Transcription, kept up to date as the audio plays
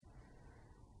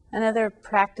Another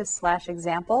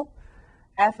practice/example.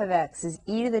 F of x is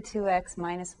e to the 2x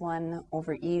minus 1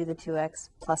 over e to the 2x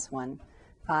plus 1.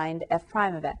 Find f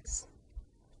prime of x.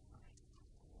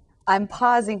 I'm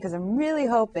pausing because I'm really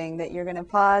hoping that you're going to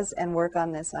pause and work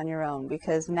on this on your own,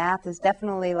 because math is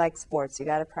definitely like sports. You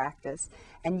got to practice.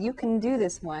 And you can do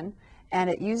this one, and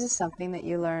it uses something that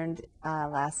you learned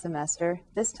last semester.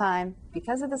 This time,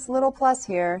 because of this little plus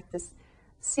here, this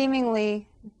seemingly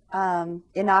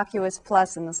innocuous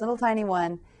plus in this little tiny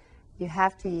one, you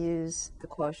have to use the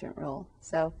quotient rule.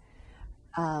 So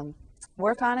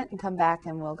work on it and come back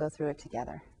and we'll go through it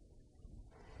together.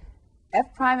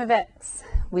 F prime of x.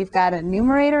 We've got a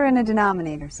numerator and a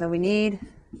denominator, so we need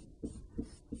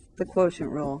the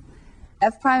quotient rule.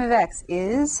 F prime of x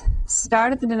is,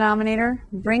 start at the denominator,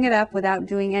 bring it up without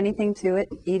doing anything to it,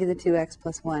 e to the 2x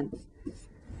plus 1,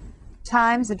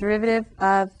 times the derivative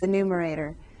of the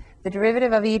numerator. The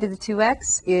derivative of e to the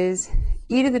 2x is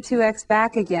e to the 2x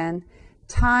back again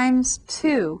times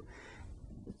 2.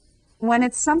 When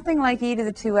it's something like e to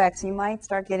the 2x, you might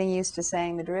start getting used to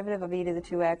saying the derivative of e to the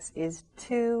 2x is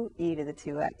 2e to the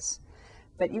 2x.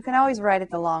 But you can always write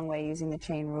it the long way using the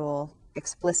chain rule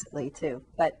explicitly too.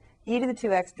 But e to the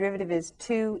 2x derivative is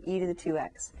 2e to the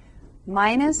 2x.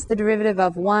 Minus the derivative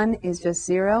of 1 is just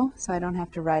 0, so I don't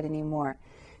have to write any more.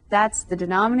 That's the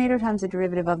denominator times the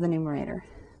derivative of the numerator.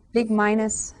 Big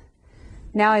minus.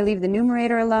 Now I leave the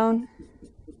numerator alone,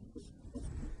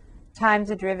 times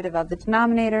the derivative of the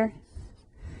denominator.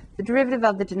 The derivative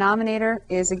of the denominator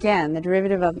is, again, the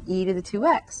derivative of e to the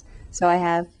 2x. So I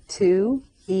have 2e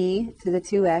to the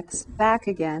 2x back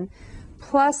again,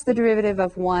 plus the derivative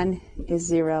of 1 is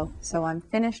 0. So I'm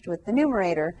finished with the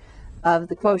numerator of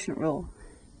the quotient rule.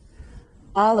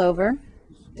 All over,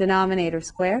 denominator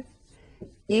squared,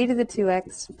 e to the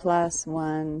 2x plus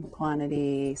 1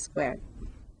 quantity squared.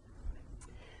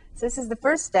 So this is the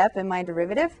first step in my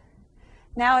derivative.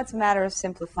 Now it's a matter of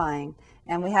simplifying,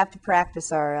 and we have to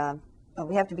practice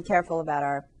we have to be careful about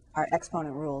our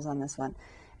exponent rules on this one.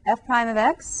 F prime of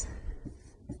x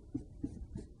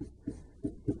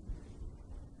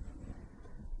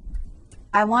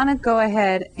I want to go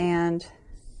ahead and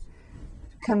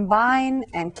combine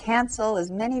and cancel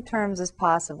as many terms as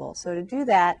possible. So to do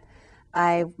that,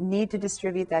 I need to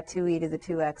distribute that 2e to the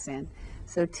 2x in.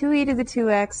 So 2e to the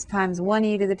 2x times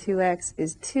 1e to the 2x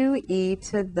is 2e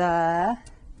to the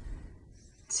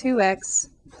 2x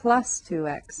plus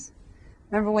 2x.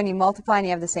 Remember, when you multiply and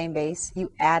you have the same base,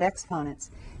 you add exponents.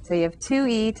 So you have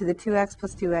 2e to the 2x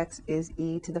plus 2x is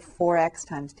e to the 4x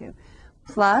times 2,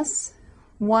 plus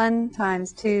 1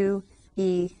 times 2e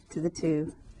to the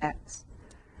 2x.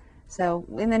 So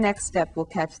in the next step, we'll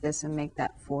catch this and make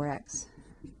that 4x.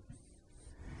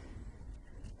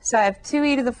 So I have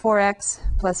 2e to the 4x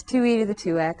plus 2e to the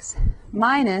 2x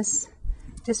minus,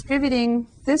 distributing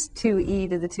this 2e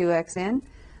to the 2x in,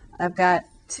 I've got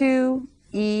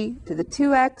 2e to the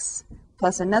 2x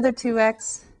plus another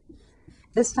 2x.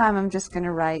 This time I'm just going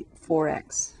to write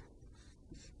 4x.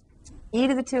 E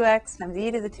to the 2x times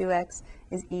e to the 2x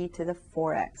is e to the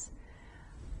 4x.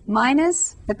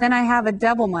 Minus, but then I have a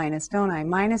double minus, don't I?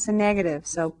 Minus a negative,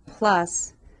 so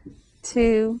plus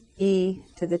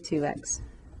 2e to the 2x.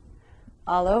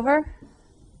 All over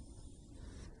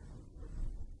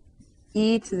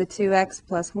e to the 2x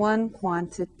plus 1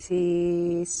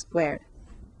 quantity squared.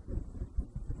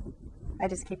 I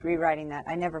just keep rewriting that.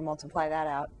 I never multiply that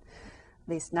out, at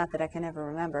least not that I can ever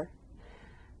remember.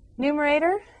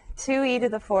 Numerator, 2e to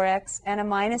the 4x and a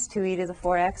minus 2e to the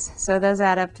 4x, so those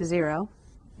add up to 0.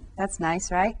 That's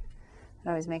nice, right?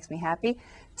 That always makes me happy.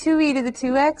 2e to the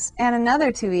 2x and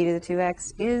another 2e to the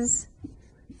 2x is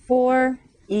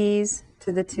 4e's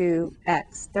to the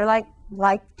 2x. They're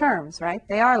like terms, right?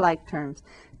 They are like terms.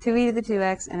 2e to the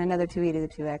 2x and another 2e to the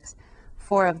 2x,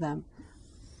 4 of them.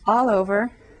 All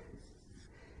over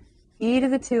e to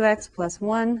the 2x plus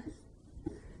 1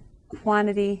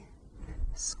 quantity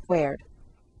squared.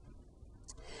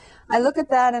 I look at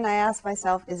that and I ask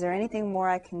myself, is there anything more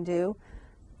I can do?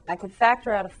 I could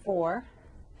factor out a 4.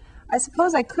 I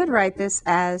suppose I could write this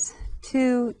as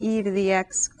 2e to the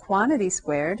x quantity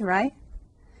squared, right?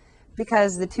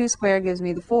 Because the 2 squared gives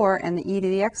me the 4, and the e to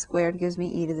the x squared gives me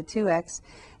e to the 2x.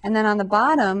 And then on the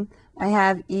bottom, I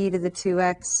have e to the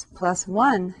 2x plus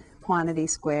 1 quantity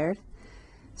squared.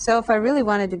 So if I really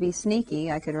wanted to be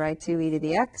sneaky, I could write 2e to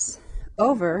the x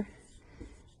over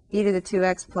e to the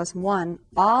 2x plus 1,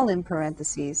 all in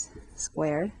parentheses,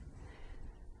 squared.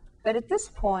 But at this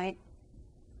point,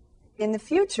 in the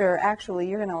future, actually,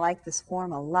 you're going to like this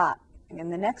form a lot. In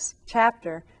the next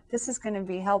chapter, this is going to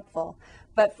be helpful.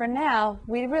 But for now,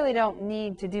 we really don't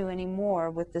need to do any more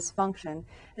with this function.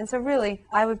 And so really,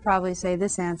 I would probably say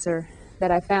this answer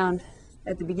that I found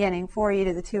at the beginning, 4e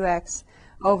to the 2x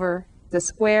over the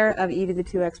square of e to the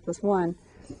 2x plus 1,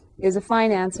 is a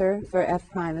fine answer for f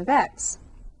prime of x.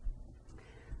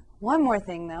 One more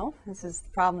thing, though. This is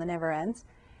the problem that never ends.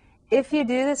 If you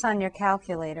do this on your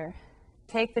calculator,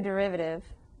 take the derivative.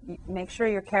 Make sure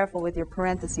you're careful with your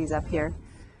parentheses up here.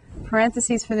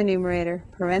 Parentheses for the numerator,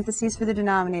 parentheses for the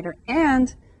denominator,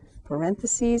 and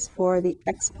parentheses for the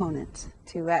exponent,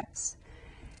 2x.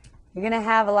 You're going to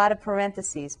have a lot of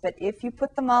parentheses, but if you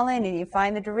put them all in and you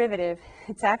find the derivative,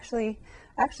 it's actually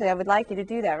I would like you to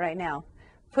do that right now.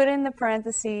 Put in the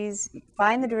parentheses,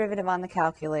 find the derivative on the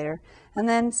calculator, and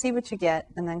then see what you get,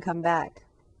 and then come back.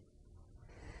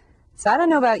 So I don't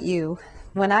know about you.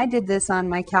 When I did this on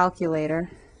my calculator,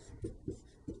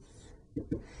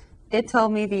 it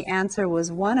told me the answer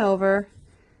was 1 over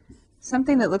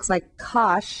something that looks like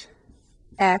cosh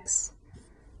x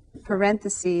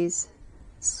parentheses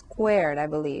squared, I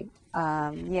believe.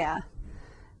 Yeah,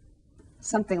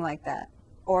 something like that.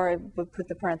 Or it would put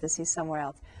the parentheses somewhere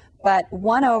else. But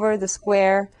 1 over the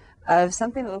square of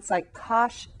something that looks like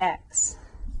cosh x.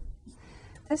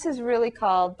 This is really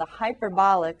called the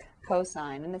hyperbolic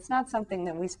cosine, and it's not something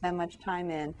that we spend much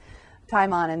time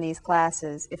on in these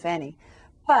classes, if any.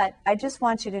 But I just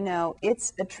want you to know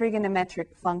it's a trigonometric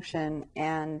function,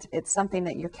 and it's something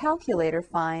that your calculator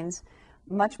finds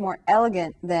much more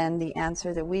elegant than the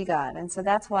answer that we got. And so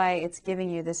that's why it's giving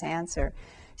you this answer.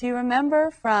 Do you remember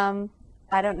from,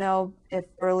 I don't know if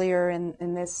earlier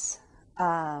in this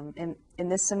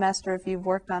semester if you've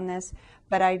worked on this,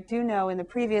 but I do know in the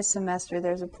previous semester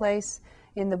there's a place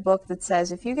in the book that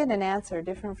says if you get an answer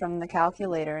different from the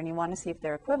calculator and you want to see if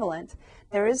they're equivalent,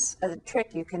 there is a trick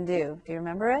you can do. Do you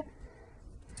remember it?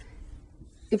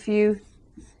 If you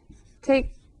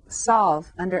take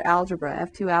solve under algebra,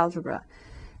 F2 algebra,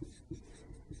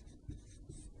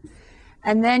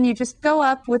 and then you just go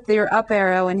up with your up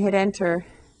arrow and hit enter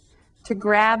to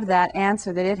grab that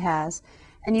answer that it has,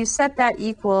 and you set that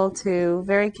equal to,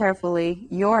 very carefully,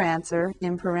 your answer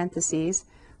in parentheses,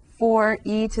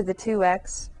 4e to the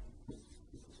 2x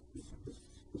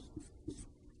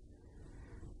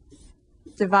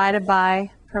divided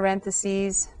by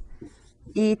parentheses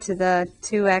e to the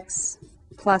 2x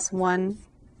plus 1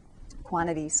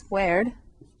 quantity squared,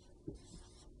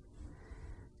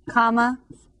 comma,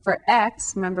 for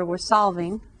x, remember we're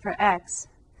solving for x.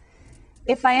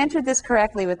 If I entered this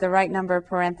correctly with the right number of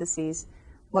parentheses,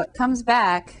 what comes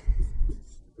back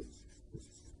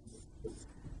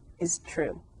is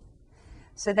true.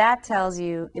 So that tells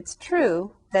you it's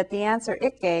true that the answer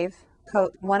it gave,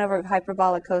 1 over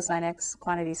hyperbolic cosine x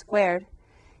quantity squared,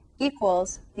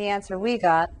 equals the answer we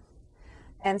got.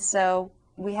 And so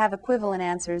we have equivalent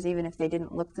answers even if they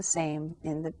didn't look the same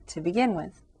to begin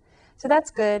with. So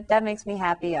that's good. That makes me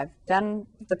happy. I've done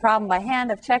the problem by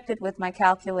hand. I've checked it with my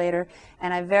calculator,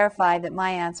 and I've verified that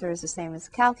my answer is the same as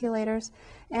the calculator's.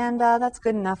 And that's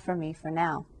good enough for me for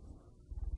now.